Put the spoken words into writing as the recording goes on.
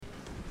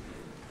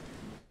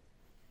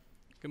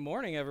Good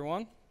morning,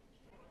 everyone.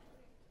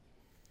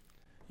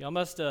 Y'all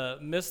must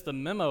have missed the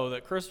memo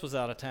that Chris was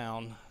out of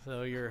town,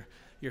 so you're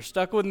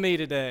stuck with me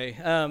today.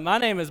 My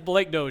name is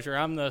Blake Dozier.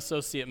 I'm the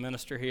associate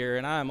minister here,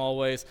 and I am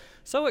always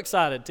so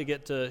excited to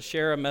get to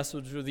share a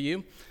message with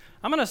you.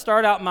 I'm going to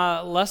start out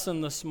my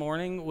lesson this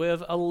morning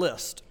with a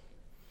list.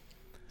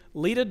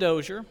 Lita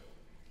Dozier,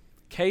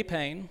 Kay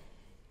Payne,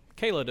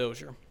 Kayla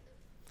Dozier,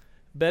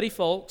 Betty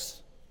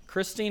Folks,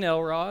 Christine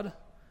Elrod,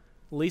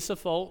 Lisa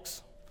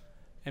Folks,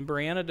 and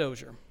Brianna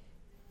Dozier.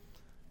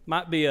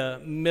 Might be a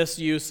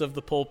misuse of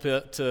the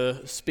pulpit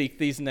to speak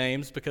these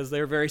names because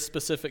they're very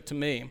specific to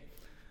me.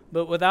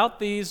 But without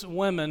these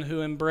women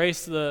who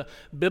embrace the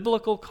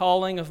biblical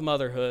calling of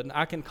motherhood,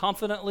 I can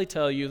confidently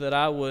tell you that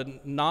I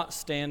would not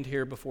stand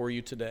here before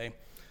you today.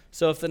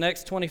 So if the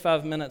next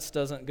 25 minutes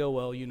doesn't go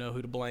well, you know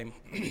who to blame.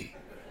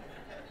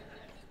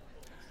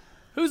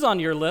 Who's on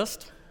your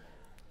list?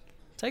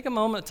 Take a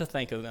moment to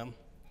think of them.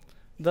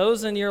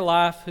 Those in your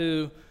life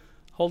who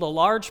hold a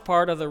large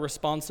part of the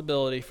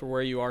responsibility for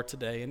where you are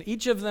today, and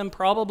each of them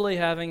probably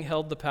having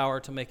held the power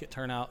to make it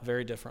turn out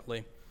very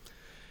differently.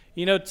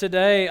 You know,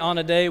 today, on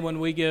a day when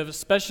we give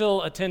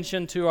special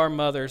attention to our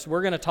mothers,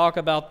 we're going to talk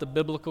about the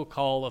biblical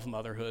call of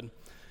motherhood.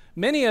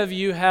 Many of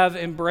you have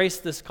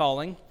embraced this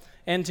calling,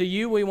 and to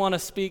you we want to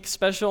speak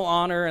special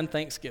honor and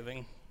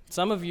thanksgiving.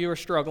 Some of you are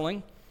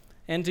struggling,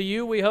 and to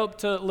you we hope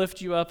to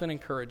lift you up and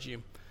encourage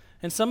you.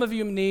 And some of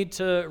you need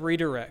to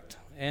redirect.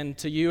 And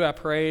to you, I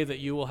pray that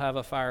you will have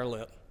a fire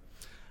lit.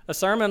 A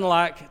sermon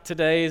like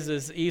today's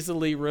is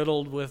easily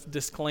riddled with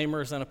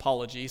disclaimers and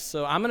apologies,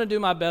 so I'm going to do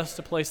my best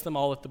to place them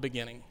all at the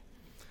beginning.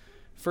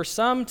 For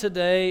some,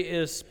 today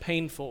is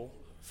painful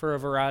for a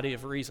variety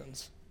of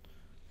reasons.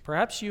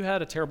 Perhaps you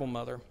had a terrible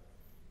mother.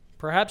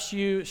 Perhaps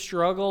you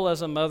struggle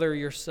as a mother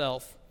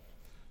yourself.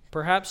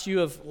 Perhaps you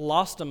have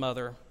lost a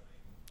mother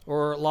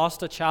or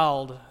lost a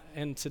child,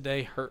 and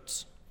today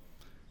hurts.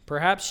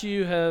 Perhaps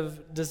you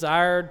have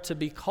desired to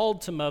be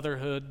called to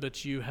motherhood,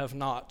 but you have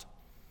not.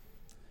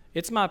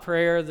 It's my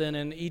prayer that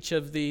in each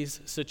of these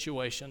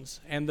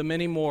situations, and the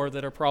many more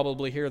that are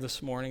probably here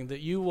this morning,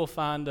 that you will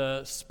find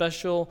a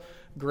special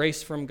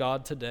grace from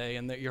God today,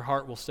 and that your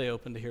heart will stay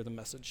open to hear the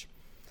message.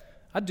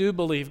 I do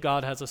believe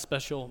God has a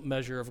special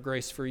measure of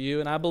grace for you,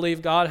 and I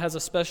believe God has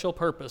a special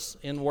purpose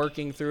in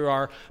working through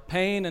our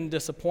pain and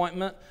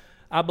disappointment.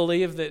 I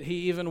believe that He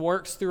even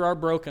works through our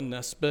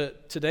brokenness,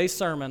 but today's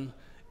sermon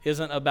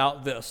isn't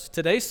about this.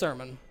 Today's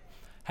sermon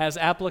has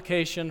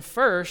application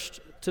first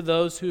to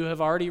those who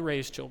have already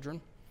raised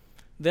children,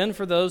 then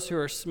for those who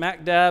are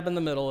smack dab in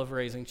the middle of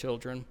raising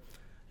children,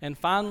 and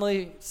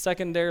finally,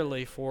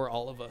 secondarily, for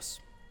all of us.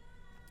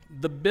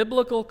 The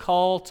biblical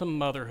call to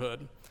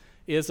motherhood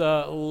is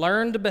a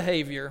learned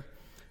behavior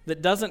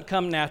that doesn't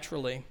come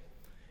naturally.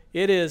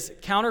 It is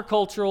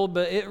countercultural,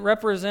 but it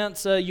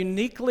represents a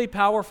uniquely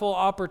powerful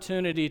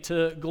opportunity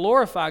to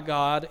glorify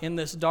God in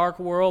this dark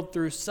world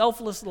through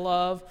selfless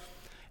love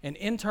and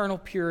internal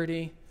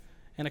purity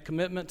and a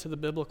commitment to the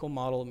biblical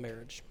model of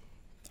marriage.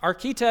 Our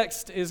key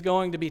text is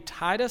going to be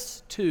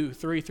Titus 2,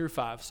 3 through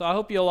 5. So I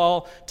hope you'll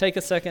all take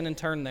a second and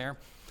turn there.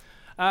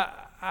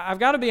 I've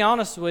got to be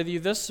honest with you,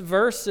 this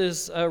verse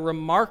is a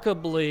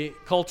remarkably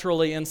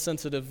culturally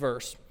insensitive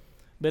verse.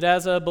 But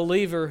as a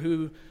believer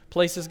who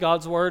places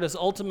God's word as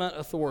ultimate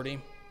authority,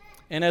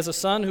 and as a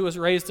son who was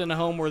raised in a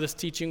home where this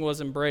teaching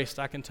was embraced,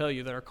 I can tell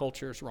you that our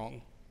culture is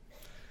wrong.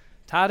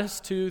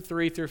 Titus 2,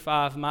 3 through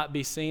 5 might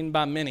be seen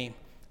by many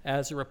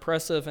as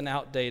repressive and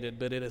outdated,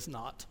 but it is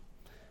not.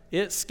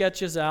 It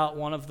sketches out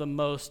one of the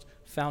most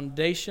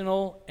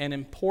foundational and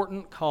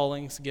important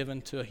callings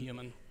given to a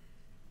human,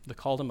 the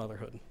call to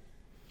motherhood.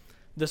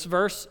 This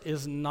verse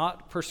is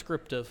not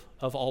prescriptive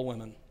of all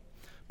women.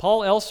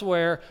 Paul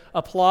elsewhere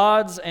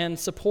applauds and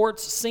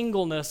supports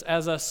singleness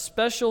as a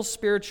special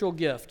spiritual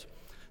gift.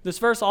 This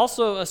verse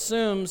also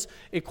assumes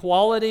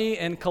equality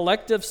and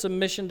collective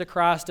submission to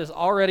Christ is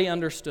already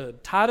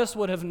understood. Titus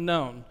would have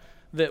known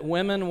that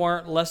women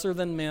weren't lesser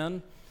than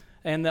men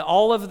and that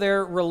all of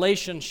their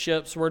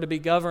relationships were to be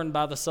governed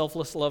by the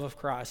selfless love of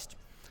Christ.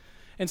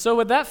 And so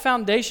with that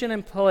foundation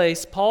in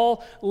place,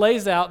 Paul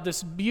lays out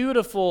this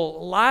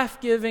beautiful,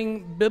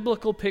 life-giving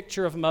biblical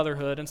picture of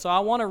motherhood. And so I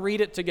want to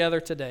read it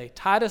together today.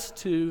 Titus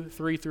 2,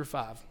 3 through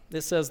 5.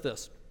 It says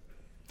this: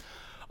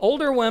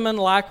 Older women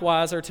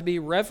likewise are to be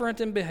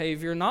reverent in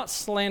behavior, not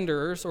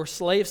slanderers or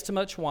slaves to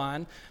much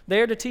wine.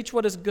 They are to teach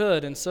what is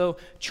good, and so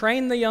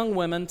train the young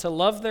women to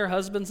love their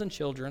husbands and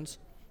children,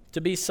 to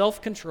be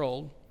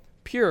self-controlled,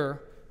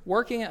 pure,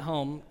 working at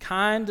home,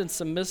 kind and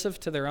submissive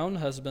to their own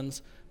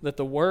husbands, that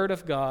the word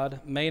of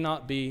God may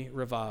not be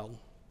reviled.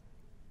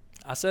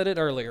 I said it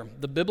earlier,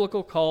 the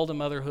biblical call to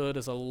motherhood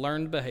is a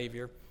learned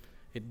behavior.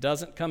 It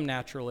doesn't come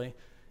naturally.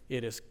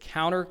 It is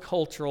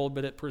countercultural,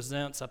 but it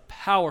presents a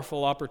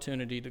powerful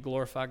opportunity to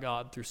glorify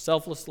God through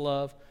selfless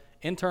love,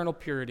 internal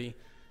purity,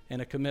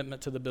 and a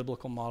commitment to the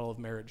biblical model of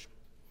marriage.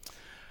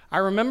 I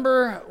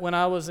remember when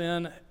I was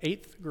in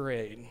 8th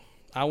grade,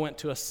 I went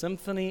to a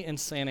symphony in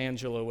San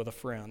Angelo with a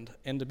friend,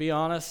 and to be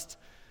honest,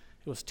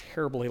 It was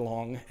terribly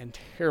long and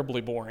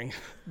terribly boring.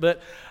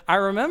 But I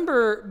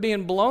remember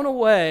being blown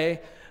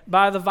away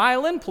by the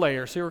violin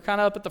players who were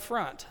kind of up at the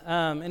front.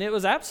 And it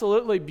was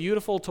absolutely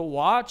beautiful to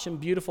watch and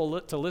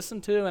beautiful to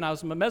listen to, and I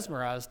was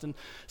mesmerized. And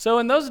so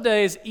in those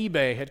days,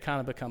 eBay had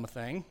kind of become a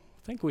thing.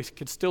 I think we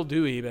could still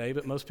do eBay,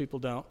 but most people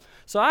don't.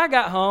 So I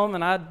got home,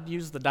 and I'd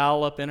used the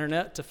dial-up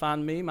internet to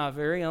find me my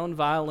very own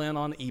violin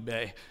on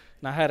eBay.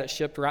 And I had it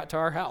shipped right to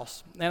our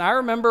house. And I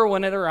remember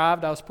when it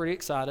arrived, I was pretty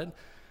excited.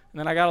 And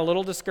then I got a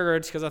little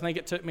discouraged because I think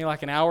it took me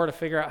like an hour to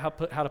figure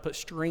out how to put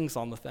strings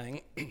on the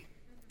thing.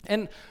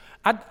 And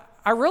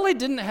I really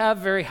didn't have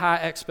very high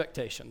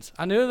expectations.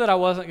 I knew that I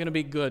wasn't going to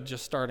be good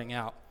just starting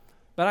out,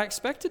 but I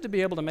expected to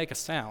be able to make a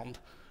sound.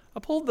 I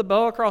pulled the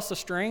bow across the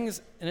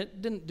strings, and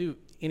it didn't do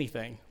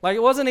anything. Like,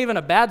 it wasn't even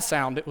a bad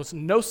sound. It was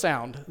no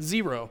sound,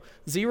 zero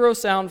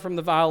sound from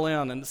the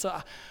violin. And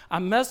so I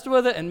messed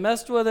with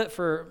it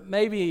for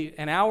maybe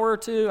an hour or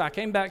two. I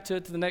came back to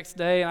it the next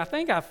day, and I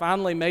think I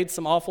finally made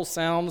some awful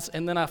sounds,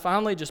 and then I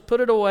finally just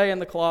put it away in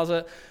the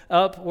closet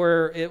up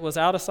where it was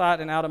out of sight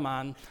and out of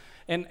mind.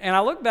 And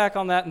I look back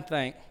on that and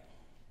think,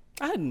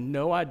 I had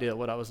no idea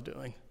what I was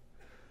doing.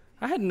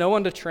 I had no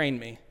one to train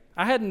me.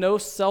 I had no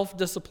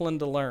self-discipline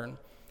to learn.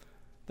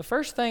 The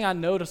first thing I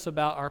notice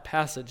about our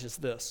passage is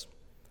this.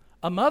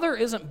 A mother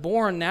isn't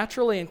born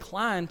naturally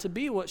inclined to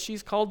be what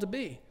she's called to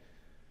be.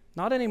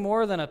 Not any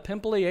more than a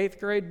pimply 8th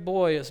grade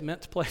boy is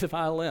meant to play the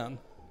violin.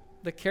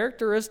 The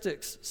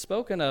characteristics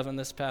spoken of in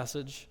this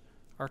passage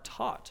are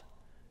taught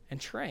and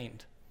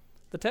trained.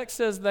 The text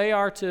says they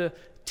are to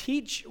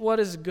teach what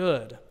is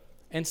good,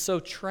 and so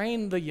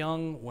train the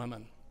young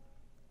women.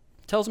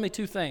 It tells me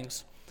two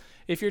things.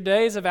 If your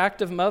days of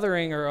active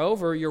mothering are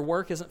over, your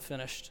work isn't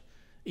finished.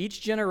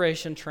 Each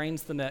generation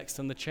trains the next,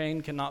 and the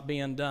chain cannot be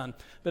undone.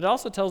 But it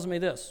also tells me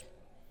this.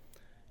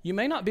 You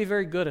may not be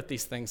very good at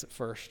these things at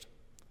first.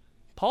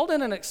 Paul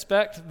didn't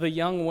expect the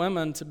young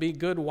women to be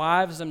good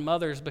wives and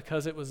mothers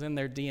because it was in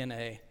their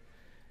DNA.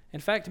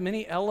 In fact,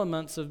 many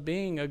elements of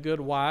being a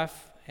good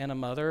wife and a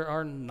mother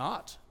are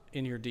not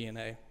in your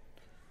DNA.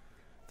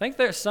 I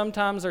think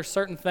sometimes there's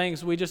certain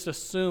things we just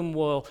assume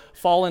will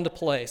fall into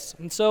place.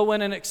 And so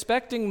when an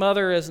expecting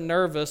mother is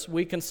nervous,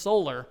 we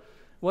console her.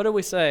 What do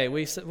we say?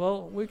 We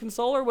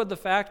console her with the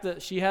fact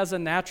that she has a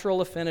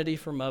natural affinity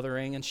for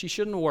mothering, and she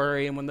shouldn't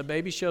worry, and when the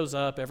baby shows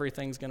up,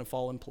 everything's going to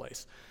fall in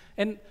place.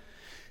 And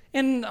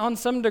on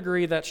some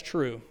degree, that's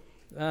true.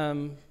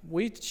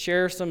 We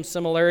share some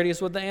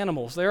similarities with the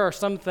animals. There are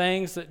some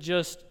things that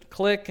just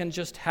click and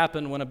just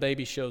happen when a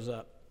baby shows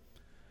up.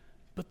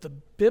 But the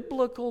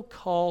biblical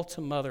call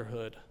to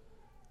motherhood,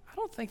 I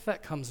don't think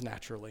that comes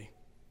naturally.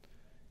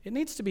 It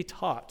needs to be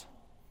taught.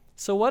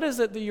 So what is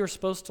it that you're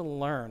supposed to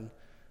learn?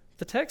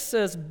 The text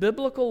says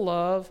biblical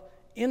love,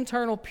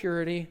 internal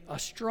purity, a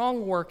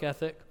strong work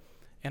ethic,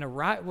 and a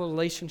right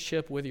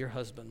relationship with your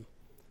husband.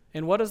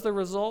 And what is the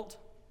result?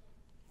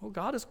 Well,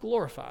 God is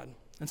glorified.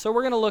 And so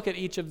we're going to look at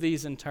each of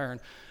these in turn.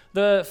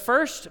 The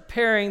first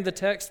pairing the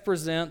text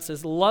presents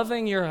is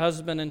loving your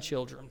husband and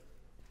children.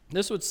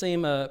 This would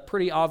seem a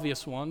pretty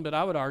obvious one, but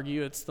I would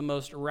argue it's the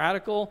most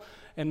radical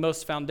and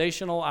most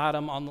foundational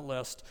item on the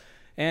list.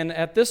 And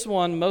at this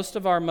one, most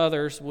of our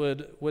mothers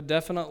would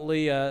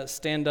definitely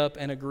stand up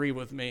and agree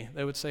with me.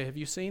 They would say, have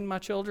you seen my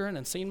children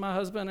and seen my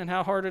husband and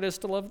how hard it is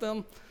to love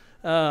them?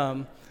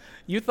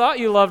 You thought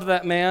you loved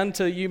that man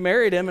till you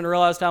married him and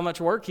realized how much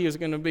work he was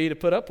going to be to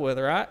put up with,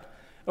 right?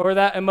 Or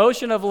that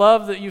emotion of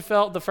love that you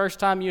felt the first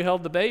time you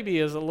held the baby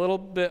is a little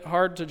bit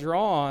hard to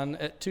draw on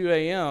at 2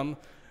 a.m.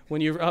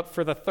 when you're up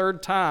for the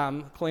third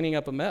time cleaning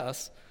up a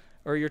mess.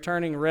 Or you're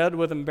turning red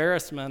with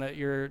embarrassment at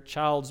your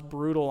child's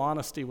brutal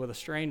honesty with a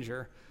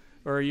stranger.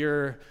 Or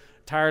you're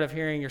tired of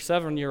hearing your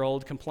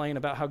 7-year-old complain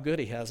about how good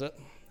he has it.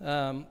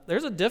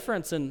 There's a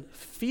difference in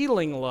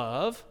feeling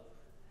love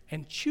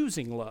and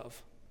choosing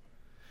love.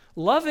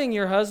 Loving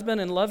your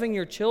husband and loving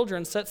your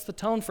children sets the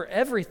tone for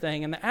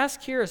everything, and the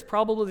ask here is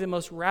probably the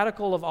most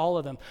radical of all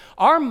of them.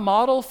 Our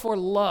model for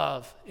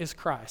love is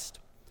Christ.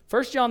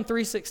 1 John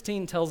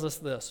 3:16 tells us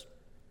this.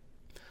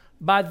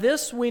 By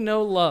this we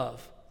know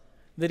love,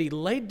 that he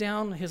laid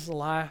down his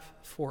life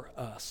for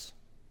us.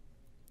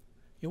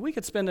 You know, we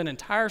could spend an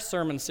entire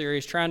sermon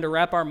series trying to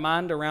wrap our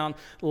mind around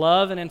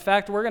love, and in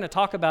fact, we're going to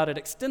talk about it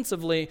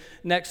extensively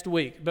next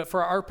week. But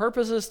for our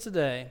purposes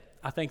today,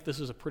 I think this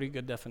is a pretty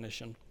good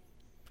definition.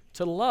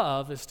 To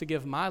love is to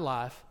give my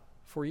life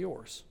for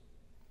yours.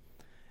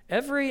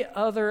 Every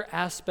other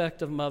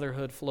aspect of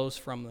motherhood flows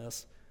from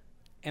this,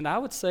 and I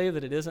would say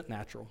that it isn't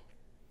natural.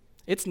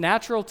 It's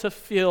natural to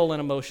feel an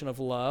emotion of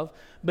love,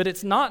 but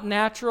it's not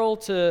natural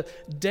to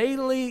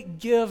daily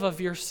give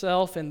of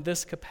yourself in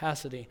this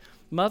capacity.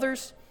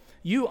 Mothers,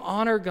 you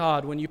honor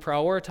God when you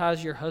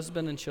prioritize your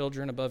husband and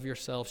children above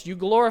yourselves. You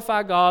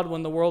glorify God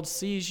when the world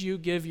sees you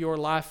give your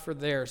life for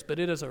theirs, but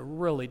it is a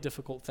really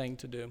difficult thing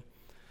to do.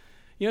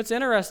 You know, it's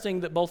interesting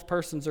that both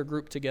persons are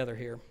grouped together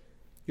here.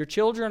 Your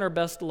children are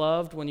best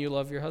loved when you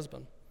love your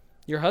husband.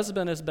 Your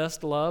husband is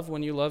best loved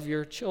when you love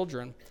your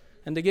children.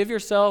 And to give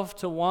yourself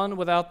to one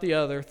without the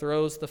other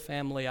throws the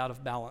family out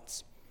of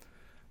balance.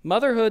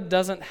 Motherhood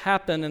doesn't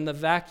happen in the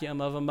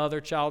vacuum of a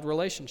mother-child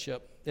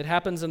relationship. It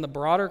happens in the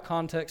broader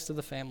context of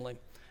the family.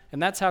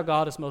 And that's how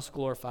God is most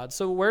glorified.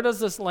 So where does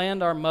this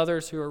land our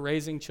mothers who are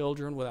raising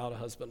children without a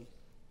husband?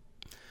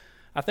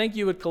 I think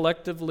you would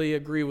collectively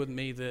agree with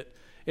me that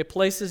it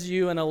places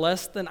you in a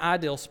less than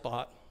ideal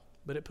spot,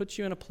 but it puts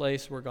you in a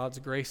place where God's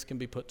grace can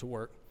be put to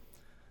work.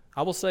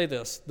 I will say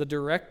this, the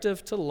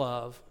directive to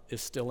love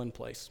is still in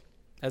place.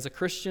 As a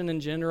Christian in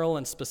general,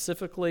 and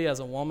specifically as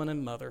a woman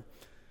and mother,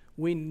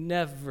 we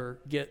never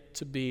get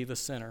to be the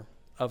center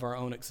of our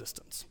own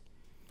existence.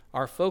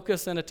 Our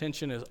focus and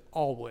attention is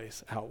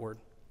always outward.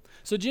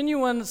 So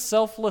genuine,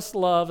 selfless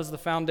love is the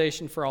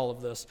foundation for all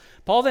of this.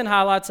 Paul then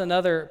highlights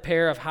another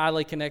pair of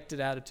highly connected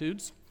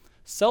attitudes,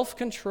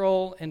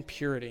 self-control and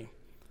purity.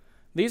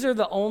 These are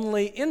the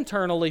only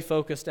internally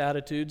focused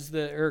attitudes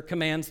or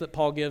commands that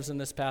Paul gives in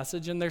this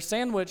passage, and they're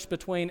sandwiched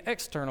between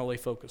externally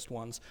focused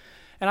ones.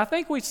 And I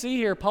think we see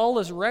here Paul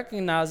is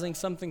recognizing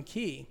something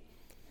key.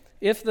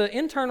 If the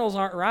internals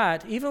aren't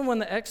right, even when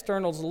the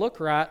externals look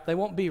right, they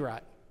won't be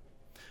right.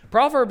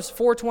 Proverbs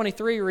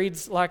 4:23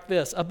 reads like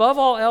this, "Above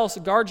all else,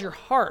 guard your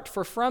heart,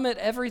 for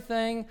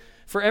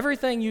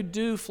everything you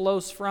do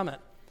flows from it."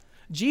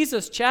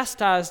 Jesus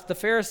chastised the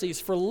Pharisees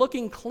for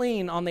looking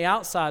clean on the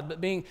outside, but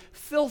being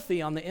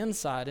filthy on the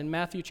inside in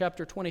Matthew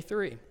chapter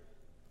 23.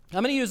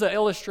 I'm going to use an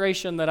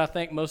illustration that I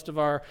think most of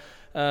our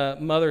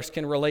mothers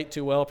can relate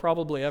to well,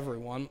 probably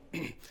everyone.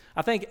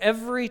 I think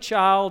every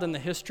child in the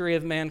history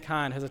of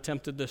mankind has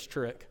attempted this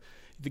trick.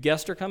 The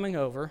guests are coming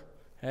over.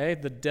 Okay,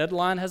 the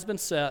deadline has been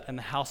set and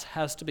the house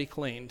has to be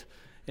cleaned,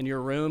 and your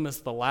room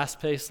is the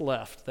last piece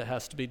left that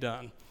has to be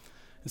done.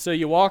 And so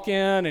you walk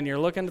in and you're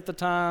looking at the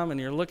time and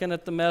you're looking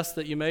at the mess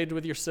that you made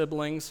with your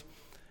siblings,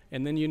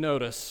 and then you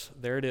notice,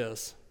 there it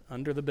is,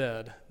 under the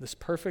bed, this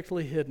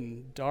perfectly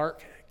hidden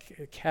dark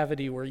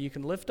cavity where you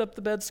can lift up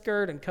the bed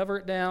skirt and cover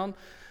it down,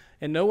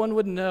 and no one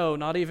would know,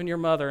 not even your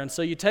mother. And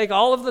so you take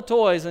all of the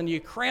toys and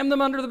you cram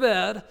them under the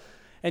bed,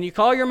 and you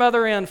call your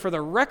mother in for the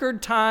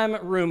record time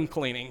room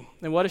cleaning.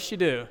 And what does she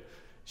do?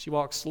 She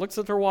looks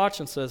at her watch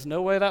and says,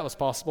 "No way that was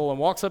possible," and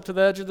walks up to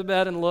the edge of the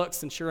bed and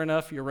looks, and sure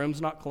enough, your room's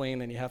not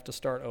clean and you have to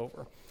start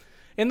over.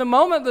 In the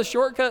moment, the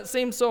shortcut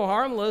seems so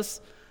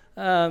harmless.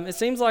 It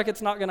seems like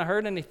it's not going to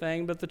hurt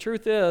anything, but the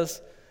truth is,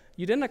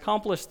 you didn't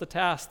accomplish the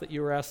task that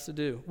you were asked to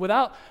do.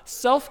 Without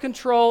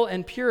self-control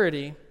and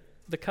purity,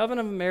 the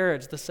covenant of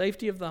marriage, the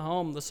safety of the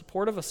home, the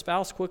support of a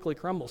spouse quickly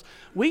crumbles.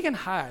 We can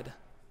hide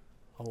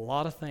a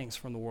lot of things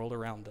from the world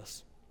around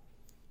us,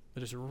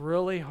 but it's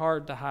really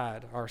hard to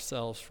hide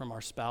ourselves from our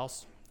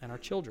spouse and our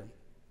children.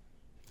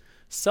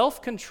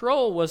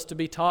 Self-control was to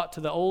be taught to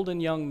the old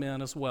and young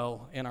men as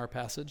well in our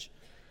passage,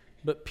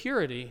 but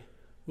purity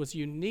was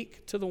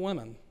unique to the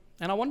women.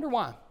 And I wonder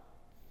why.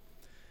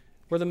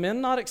 Were the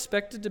men not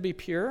expected to be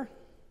pure?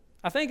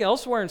 I think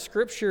elsewhere in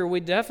Scripture,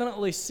 we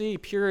definitely see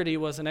purity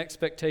was an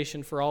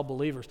expectation for all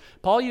believers.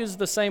 Paul used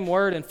the same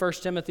word in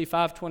 1 Timothy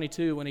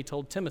 5:22 when he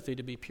told Timothy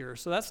to be pure.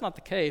 So that's not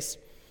the case.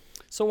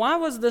 So why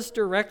was this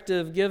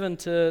directive given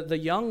to the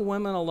young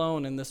women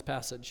alone in this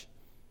passage?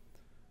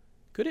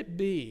 Could it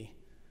be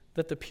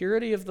that the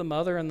purity of the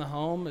mother in the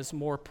home is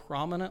more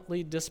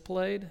prominently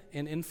displayed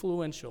and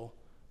influential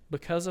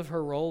because of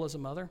her role as a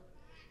mother?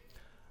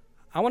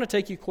 I want to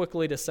take you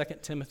quickly to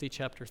 2 Timothy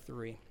chapter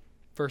 3.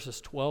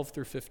 Verses 12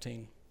 through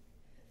 15.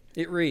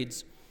 It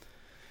reads,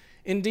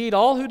 "Indeed,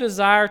 all who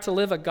desire to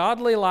live a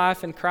godly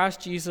life in Christ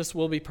Jesus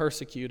will be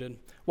persecuted,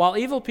 while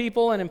evil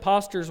people and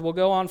impostors will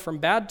go on from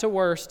bad to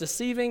worse,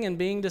 deceiving and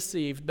being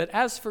deceived. But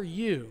as for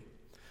you,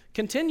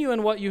 continue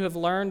in what you have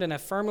learned and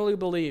have firmly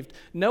believed,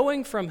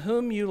 knowing from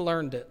whom you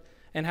learned it,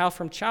 and how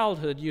from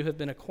childhood you have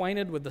been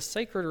acquainted with the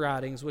sacred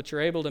writings, which are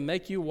able to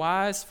make you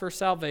wise for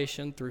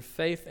salvation through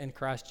faith in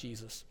Christ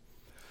Jesus."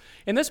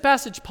 In this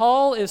passage,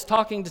 Paul is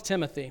talking to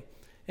Timothy.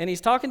 And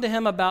he's talking to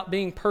him about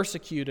being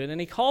persecuted. And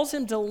he calls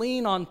him to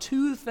lean on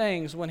two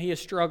things when he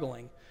is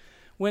struggling.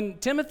 When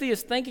Timothy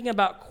is thinking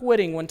about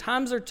quitting, when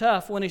times are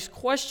tough, when he's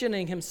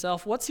questioning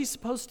himself, what's he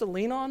supposed to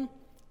lean on?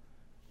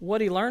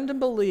 What he learned and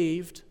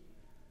believed,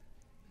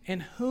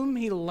 and whom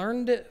he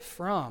learned it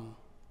from.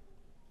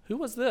 Who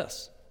was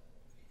this?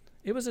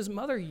 It was his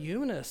mother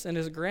Eunice and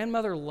his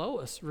grandmother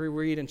Lois, we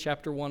read in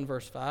chapter 1,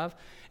 verse 5.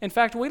 In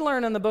fact, we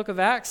learn in the book of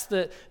Acts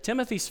that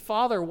Timothy's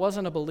father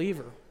wasn't a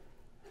believer.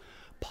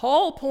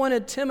 Paul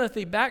pointed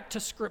Timothy back to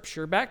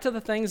Scripture, back to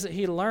the things that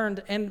he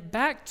learned, and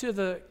back to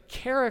the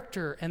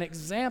character and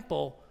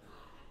example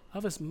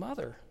of his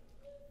mother.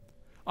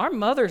 Our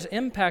mothers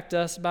impact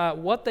us by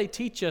what they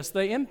teach us.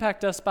 They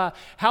impact us by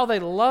how they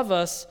love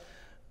us,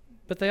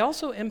 but they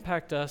also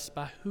impact us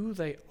by who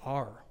they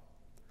are.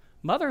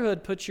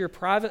 Motherhood puts your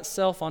private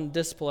self on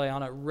display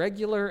on a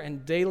regular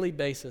and daily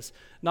basis.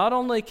 Not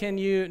only can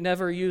you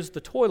never use the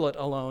toilet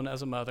alone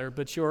as a mother,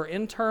 but your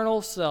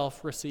internal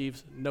self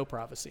receives no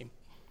privacy.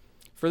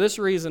 For this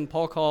reason,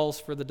 Paul calls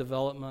for the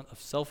development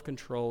of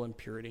self-control and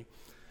purity,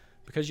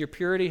 because your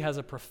purity has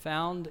a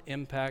profound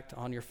impact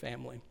on your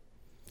family.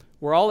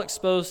 We're all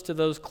exposed to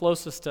those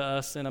closest to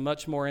us in a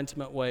much more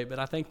intimate way, but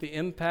I think the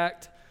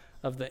impact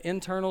of the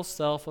internal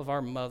self of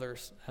our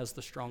mothers has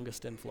the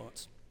strongest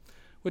influence.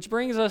 Which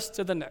brings us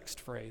to the next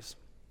phrase,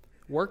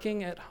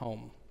 working at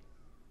home.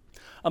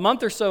 A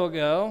month or so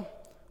ago,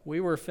 we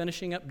were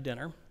finishing up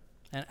dinner,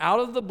 and out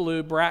of the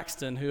blue,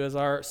 Braxton, who is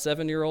our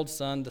 7-year-old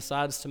son,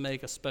 decides to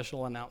make a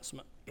special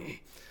announcement.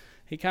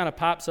 He kind of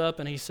pops up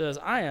and he says,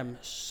 "I am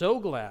so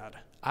glad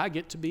I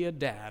get to be a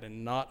dad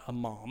and not a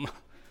mom."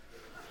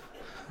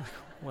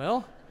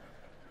 Well,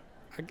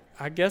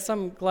 I guess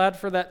I'm glad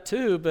for that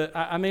too, but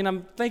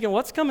I'm thinking,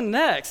 what's coming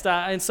next?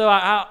 And so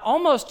I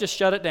almost just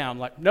shut it down,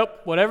 like,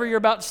 nope, whatever you're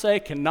about to say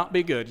cannot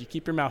be good. You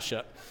keep your mouth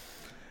shut.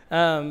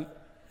 And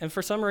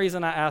for some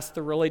reason, I asked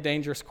the really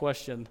dangerous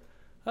question,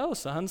 "Oh,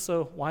 son,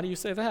 so why do you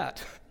say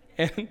that?"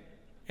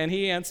 And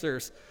he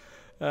answers,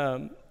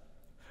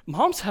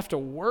 "Moms have to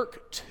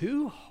work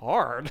too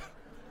hard."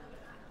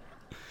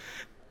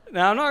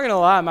 Now, I'm not going to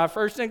lie, my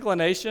first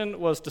inclination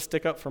was to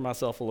stick up for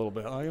myself a little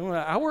bit.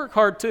 I work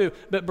hard too,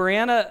 but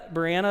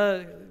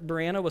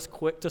Brianna was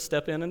quick to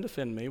step in and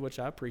defend me, which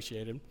I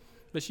appreciated,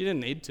 but she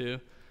didn't need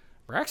to.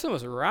 Braxton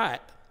was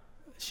right.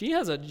 She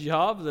has a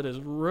job that is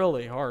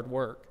really hard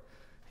work,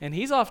 and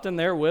he's often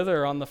there with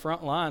her on the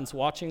front lines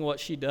watching what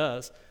she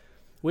does.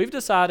 We've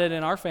decided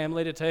in our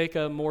family to take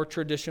a more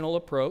traditional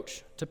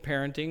approach to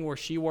parenting where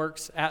she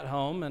works at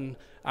home and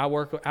I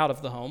work out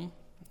of the home.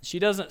 She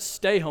doesn't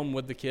stay home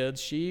with the kids.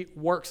 She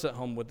works at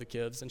home with the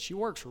kids, and she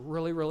works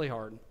really, really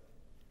hard.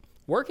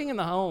 Working in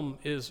the home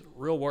is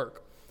real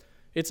work.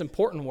 It's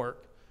important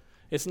work.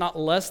 It's not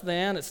less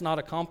than, it's not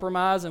a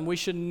compromise, and we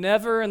should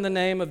never, in the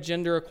name of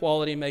gender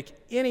equality, make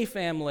any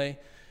family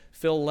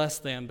feel less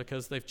than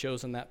because they've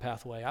chosen that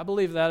pathway. I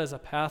believe that is a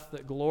path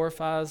that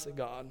glorifies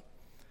God.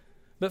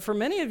 But for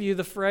many of you,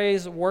 the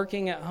phrase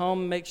working at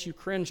home makes you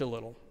cringe a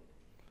little.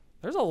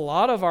 There's a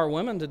lot of our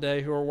women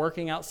today who are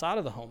working outside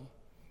of the home.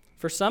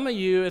 For some of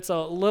you, it's a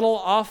little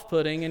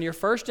off-putting, and your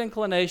first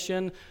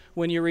inclination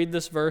when you read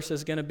this verse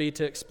is going to be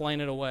to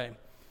explain it away.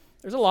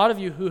 There's a lot of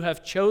you who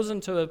have chosen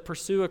to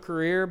pursue a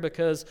career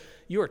because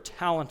you are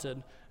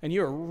talented and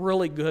you are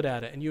really good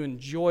at it and you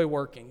enjoy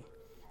working.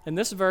 And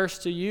this verse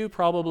to you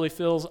probably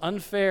feels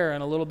unfair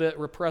and a little bit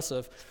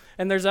repressive.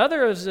 And there's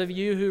others of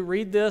you who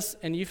read this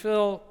and you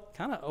feel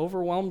kind of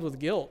overwhelmed with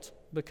guilt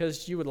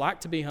because you would like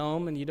to be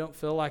home and you don't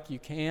feel like you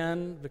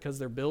can because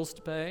there are bills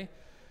to pay.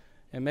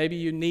 And maybe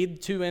you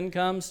need 2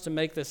 incomes to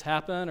make this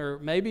happen, or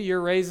maybe you're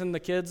raising the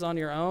kids on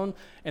your own,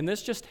 and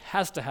this just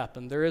has to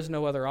happen. There is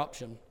no other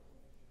option.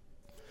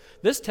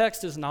 This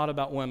text is not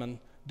about women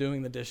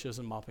doing the dishes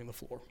and mopping the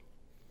floor.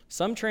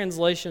 Some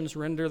translations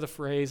render the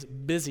phrase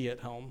busy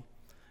at home.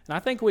 And I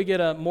think we get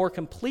a more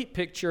complete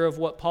picture of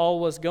what Paul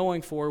was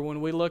going for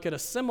when we look at a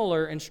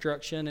similar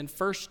instruction in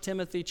 1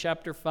 Timothy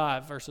chapter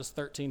 5, verses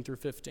 13 through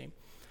 15.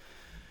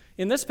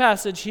 In this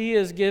passage, he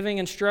is giving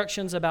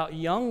instructions about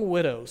young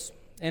widows.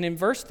 And in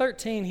verse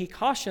 13, he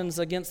cautions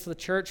against the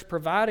church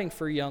providing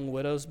for young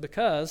widows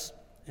because,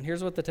 and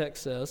here's what the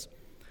text says,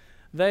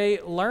 they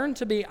learn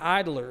to be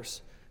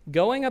idlers,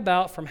 going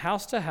about from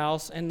house to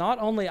house, and not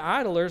only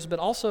idlers, but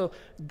also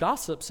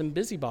gossips and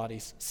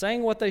busybodies,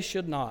 saying what they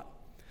should not.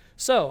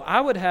 So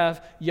I would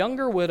have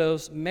younger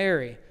widows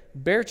marry,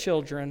 bear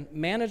children,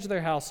 manage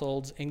their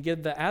households, and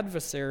give the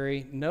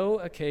adversary no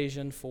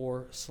occasion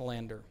for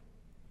slander.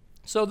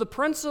 So the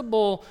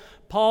principle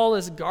Paul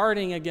is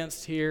guarding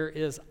against here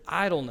is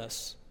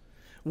idleness.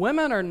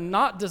 Women are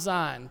not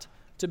designed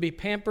to be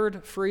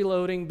pampered,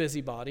 freeloading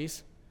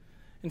busybodies.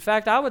 In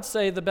fact, I would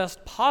say the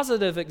best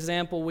positive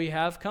example we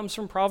have comes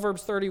from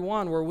Proverbs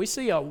 31, where we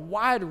see a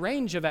wide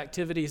range of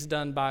activities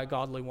done by a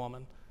godly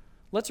woman.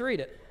 Let's read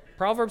it.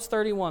 Proverbs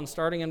 31,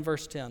 starting in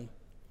verse 10.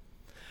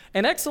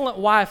 An excellent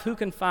wife who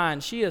can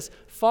find? She is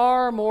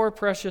far more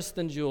precious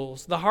than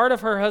jewels. The heart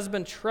of her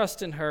husband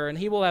trusts in her, and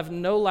he will have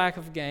no lack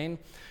of gain.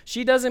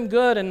 She does him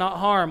good and not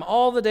harm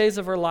all the days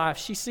of her life.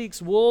 She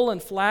seeks wool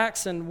and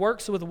flax and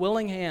works with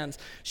willing hands.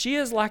 She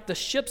is like the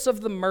ships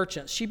of the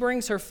merchants. She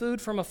brings her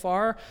food from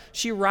afar.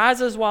 She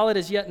rises while it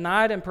is yet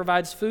night and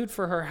provides food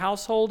for her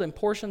household and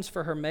portions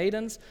for her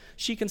maidens.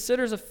 She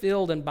considers a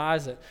field and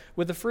buys it.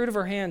 With the fruit of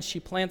her hands she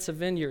plants a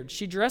vineyard.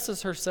 She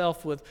dresses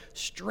herself with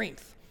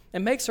strength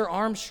and makes her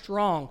arms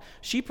strong.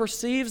 She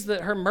perceives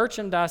that her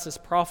merchandise is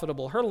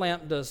profitable. Her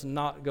lamp does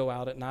not go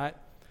out at night.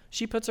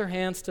 She puts her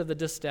hands to the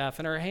distaff,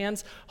 and her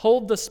hands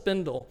hold the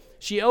spindle.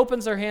 She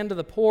opens her hand to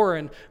the poor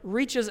and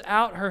reaches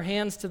out her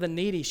hands to the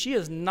needy. She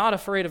is not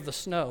afraid of the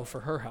snow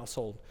for her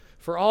household,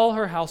 for all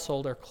her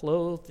household are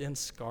clothed in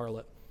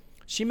scarlet.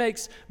 She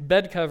makes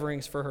bed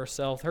coverings for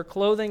herself. Her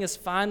clothing is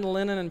fine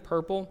linen and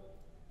purple.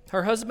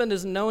 Her husband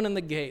is known in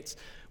the gates.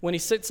 When he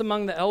sits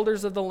among the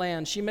elders of the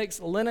land, she makes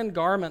linen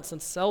garments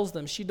and sells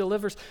them. She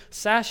delivers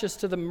sashes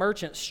to the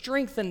merchant.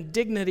 Strength and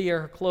dignity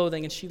are her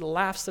clothing, and she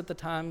laughs at the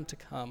time to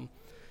come.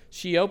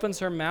 She opens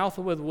her mouth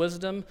with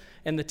wisdom,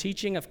 and the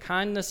teaching of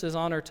kindness is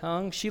on her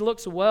tongue. She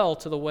looks well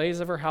to the ways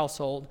of her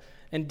household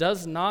and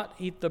does not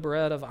eat the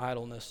bread of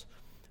idleness.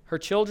 Her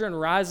children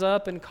rise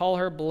up and call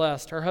her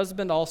blessed, her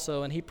husband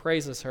also, and he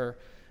praises her.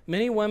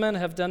 Many women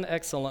have done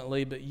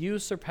excellently, but you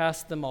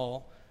surpass them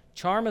all.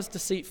 Charm is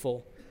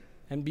deceitful,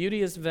 and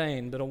beauty is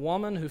vain, but a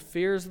woman who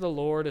fears the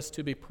Lord is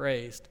to be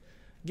praised.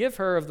 Give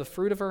her of the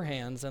fruit of her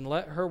hands, and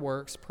let her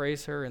works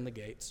praise her in the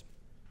gates.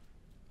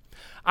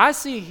 I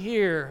see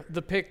here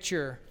the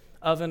picture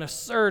of an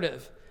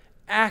assertive,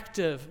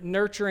 active,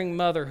 nurturing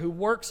mother who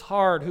works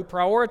hard, who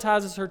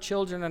prioritizes her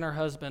children and her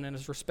husband, and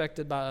is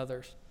respected by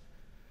others.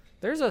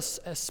 There's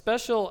a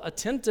special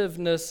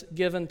attentiveness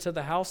given to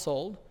the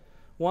household,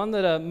 one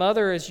that a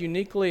mother is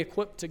uniquely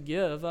equipped to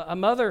give. A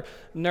mother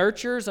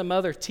nurtures, a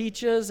mother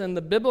teaches, and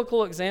the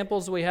biblical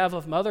examples we have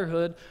of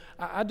motherhood,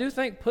 I do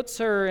think puts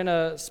her in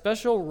a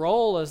special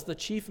role as the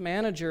chief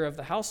manager of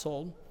the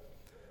household.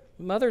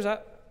 Mothers, I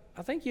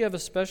think you have a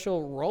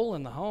special role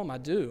in the home, I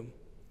do.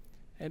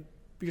 And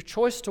your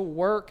choice to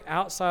work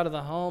outside of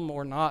the home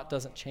or not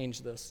doesn't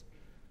change this.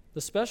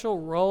 The special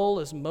role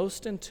is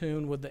most in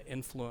tune with the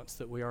influence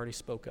that we already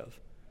spoke of.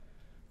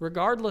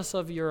 Regardless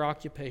of your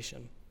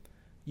occupation,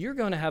 you're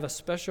going to have a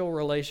special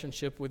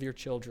relationship with your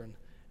children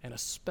and a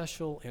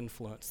special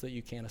influence that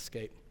you can't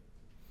escape.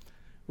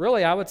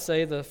 Really, I would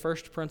say the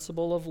first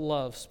principle of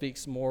love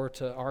speaks more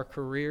to our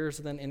careers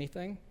than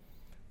anything.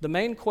 The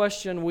main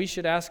question we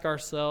should ask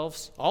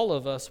ourselves, all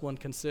of us, when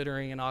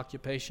considering an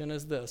occupation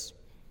is this: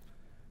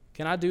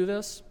 can I do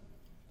this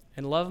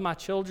and love my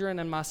children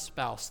and my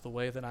spouse the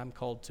way that I'm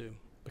called to?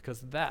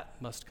 Because that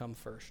must come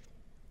first.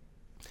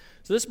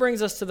 So this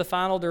brings us to the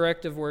final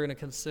directive we're going to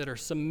consider: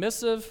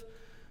 submissive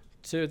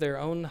to their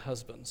own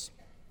husbands.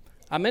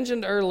 I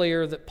mentioned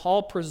earlier that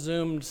Paul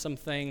presumed some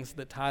things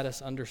that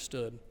Titus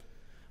understood.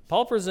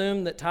 Paul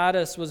presumed that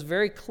Titus was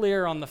very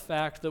clear on the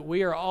fact that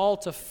we are all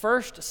to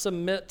first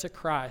submit to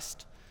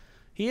Christ.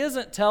 He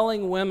isn't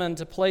telling women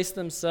to place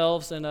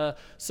themselves in a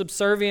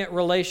subservient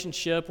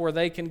relationship where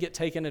they can get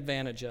taken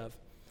advantage of.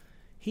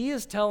 He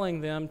is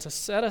telling them to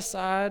set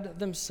aside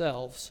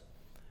themselves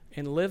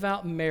and live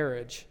out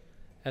marriage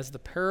as the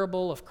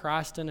parable of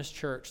Christ and his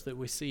church that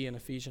we see in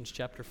Ephesians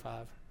chapter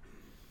 5.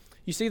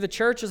 You see, the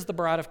church is the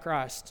bride of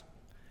Christ,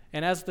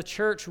 and as the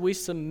church, we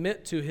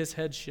submit to his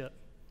headship.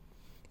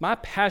 My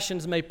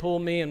passions may pull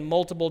me in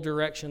multiple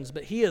directions,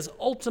 but he is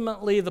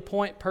ultimately the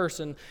point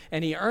person,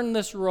 and he earned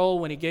this role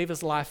when he gave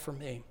his life for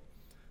me.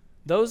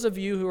 Those of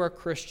you who are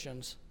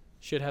Christians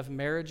should have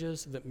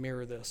marriages that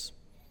mirror this.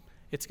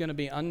 It's going to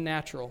be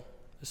unnatural,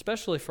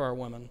 especially for our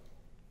women,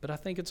 but I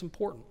think it's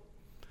important.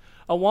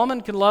 A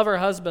woman can love her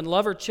husband,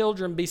 love her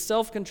children, be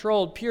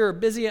self-controlled, pure,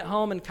 busy at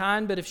home, and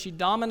kind, but if she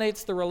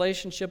dominates the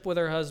relationship with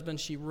her husband,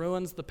 she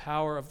ruins the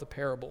power of the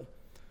parable.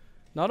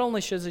 Not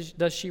only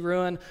does she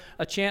ruin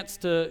a chance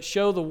to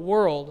show the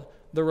world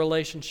the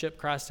relationship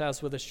Christ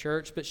has with his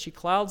church, but she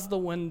clouds the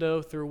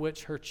window through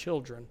which her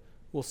children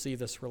will see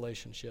this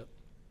relationship.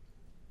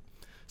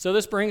 So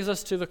this brings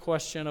us to the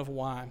question of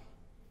why.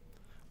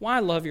 Why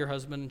love your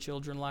husband and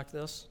children like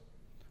this?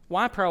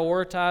 Why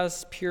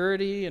prioritize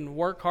purity and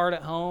work hard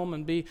at home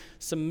and be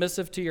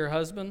submissive to your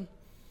husband?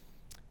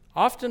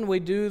 Often we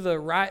do the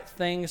right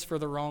things for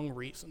the wrong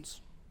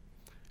reasons.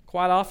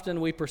 Quite often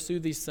we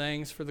pursue these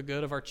things for the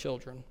good of our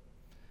children.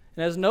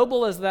 And as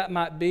noble as that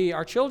might be,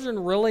 our children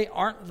really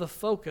aren't the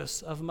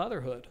focus of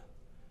motherhood.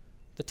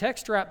 The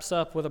text wraps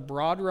up with a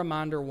broad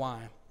reminder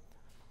why: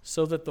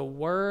 so that the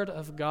word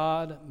of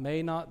God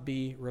may not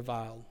be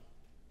reviled.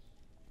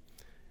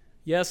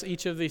 Yes,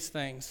 each of these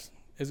things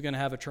is going to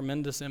have a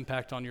tremendous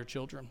impact on your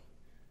children.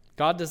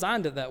 God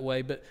designed it that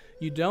way, but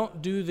you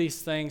don't do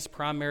these things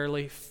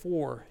primarily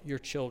for your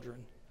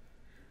children.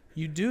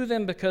 You do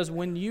them because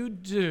when you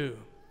do,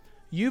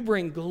 you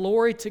bring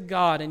glory to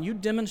God and you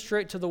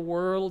demonstrate to the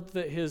world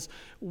that his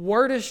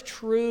word is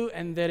true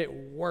and that it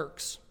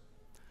works.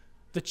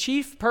 The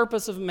chief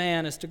purpose of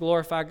man is to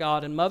glorify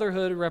God, and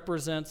motherhood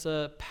represents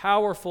a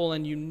powerful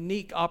and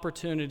unique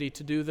opportunity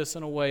to do this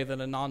in a way that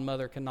a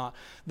non-mother cannot.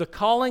 The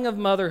calling of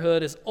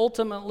motherhood is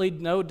ultimately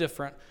no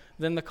different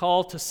than the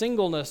call to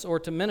singleness or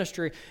to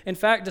ministry. In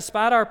fact,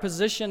 despite our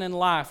position in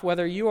life,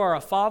 whether you are a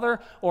father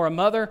or a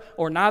mother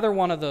or neither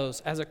one of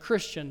those, as a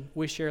Christian,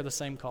 we share the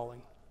same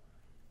calling.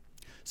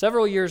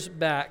 Several years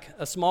back,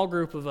 a small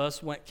group of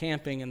us went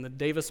camping in the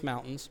Davis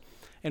Mountains,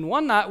 and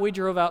one night we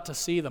drove out to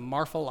see the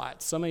Marfa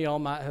Lights. Some of y'all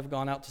might have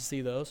gone out to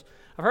see those.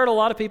 I've heard a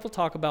lot of people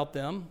talk about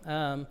them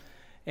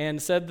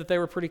and said that they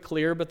were pretty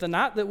clear, but the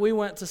night that we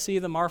went to see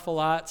the Marfa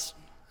Lights,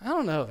 I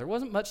don't know, there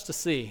wasn't much to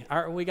see.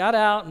 We got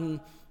out and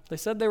they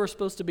said they were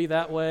supposed to be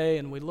that way,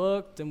 and we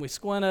looked and we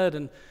squinted,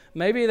 and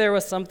maybe there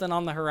was something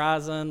on the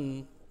horizon,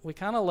 and we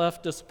kind of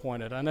left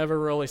disappointed. I never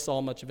really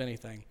saw much of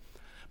anything.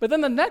 But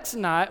then the next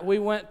night, we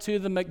went to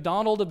the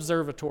McDonald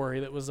Observatory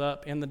that was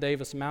up in the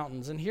Davis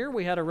Mountains, and here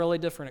we had a really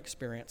different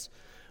experience.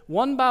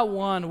 One by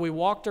one, we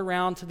walked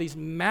around to these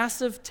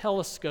massive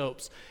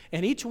telescopes,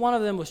 and each one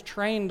of them was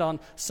trained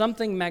on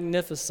something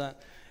magnificent.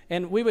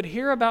 And we would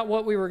hear about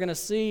what we were going to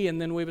see,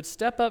 and then we would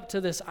step up to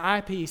this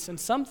eyepiece, and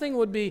something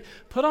would be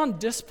put on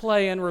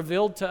display and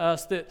revealed to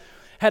us that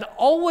had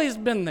always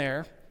been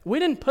there. We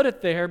didn't put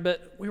it there,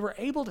 but we were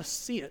able to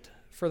see it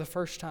for the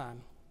first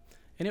time.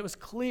 And it was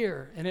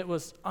clear, and it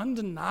was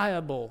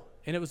undeniable,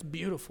 and it was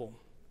beautiful.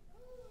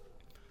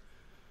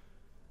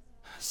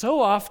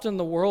 So often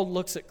the world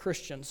looks at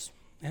Christians,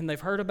 and they've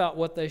heard about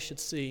what they should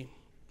see.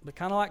 But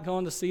kind of like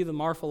going to see the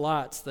Marfa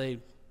lights, they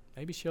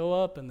maybe show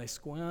up and they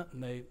squint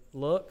and they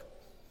look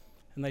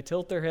and they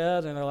tilt their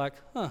head and they're like,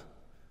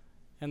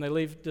 and they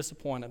leave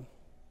disappointed.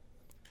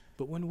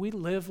 But when we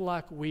live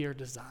like we are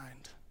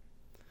designed,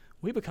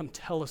 we become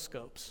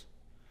telescopes.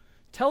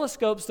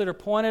 Telescopes that are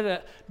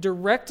pointed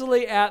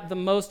directly at the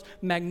most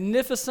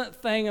magnificent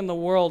thing in the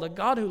world, a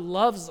God who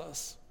loves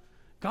us.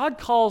 God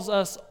calls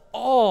us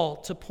all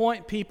to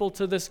point people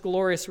to this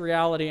glorious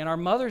reality, and our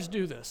mothers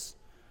do this.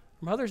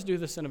 Mothers do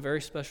this in a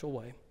very special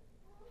way.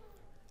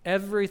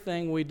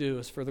 Everything we do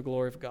is for the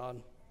glory of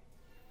God.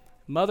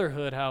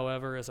 Motherhood,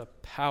 however, is a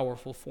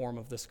powerful form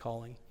of this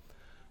calling.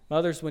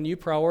 Mothers, when you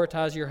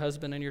prioritize your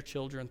husband and your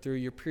children through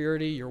your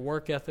purity, your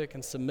work ethic,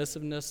 and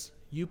submissiveness,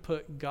 you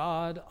put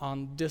God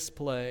on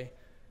display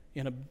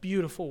in a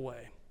beautiful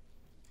way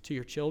to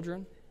your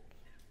children,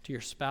 to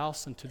your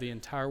spouse, and to the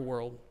entire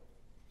world.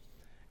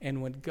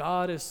 And when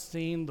God is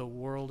seen, the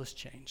world is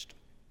changed.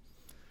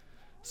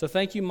 So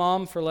thank you,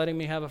 Mom, for letting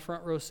me have a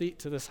front row seat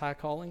to this high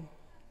calling.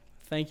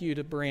 Thank you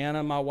to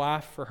Brianna, my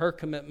wife, for her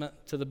commitment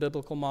to the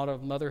biblical motto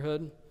of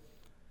motherhood.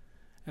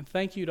 And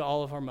thank you to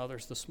all of our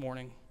mothers this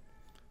morning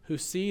who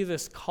see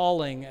this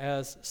calling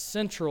as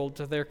central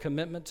to their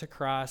commitment to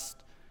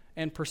Christ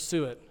and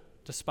pursue it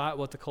despite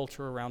what the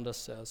culture around us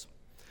says.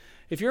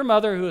 If you're a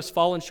mother who has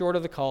fallen short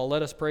of the call,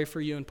 let us pray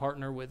for you and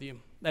partner with you.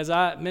 As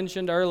I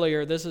mentioned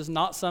earlier, this is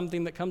not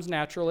something that comes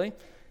naturally,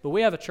 but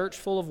we have a church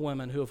full of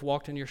women who have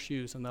walked in your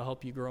shoes, and they'll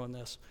help you grow in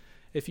this.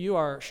 If you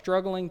are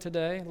struggling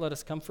today, let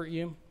us comfort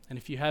you. And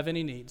if you have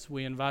any needs,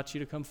 we invite you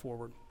to come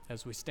forward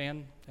as we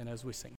stand and as we sing.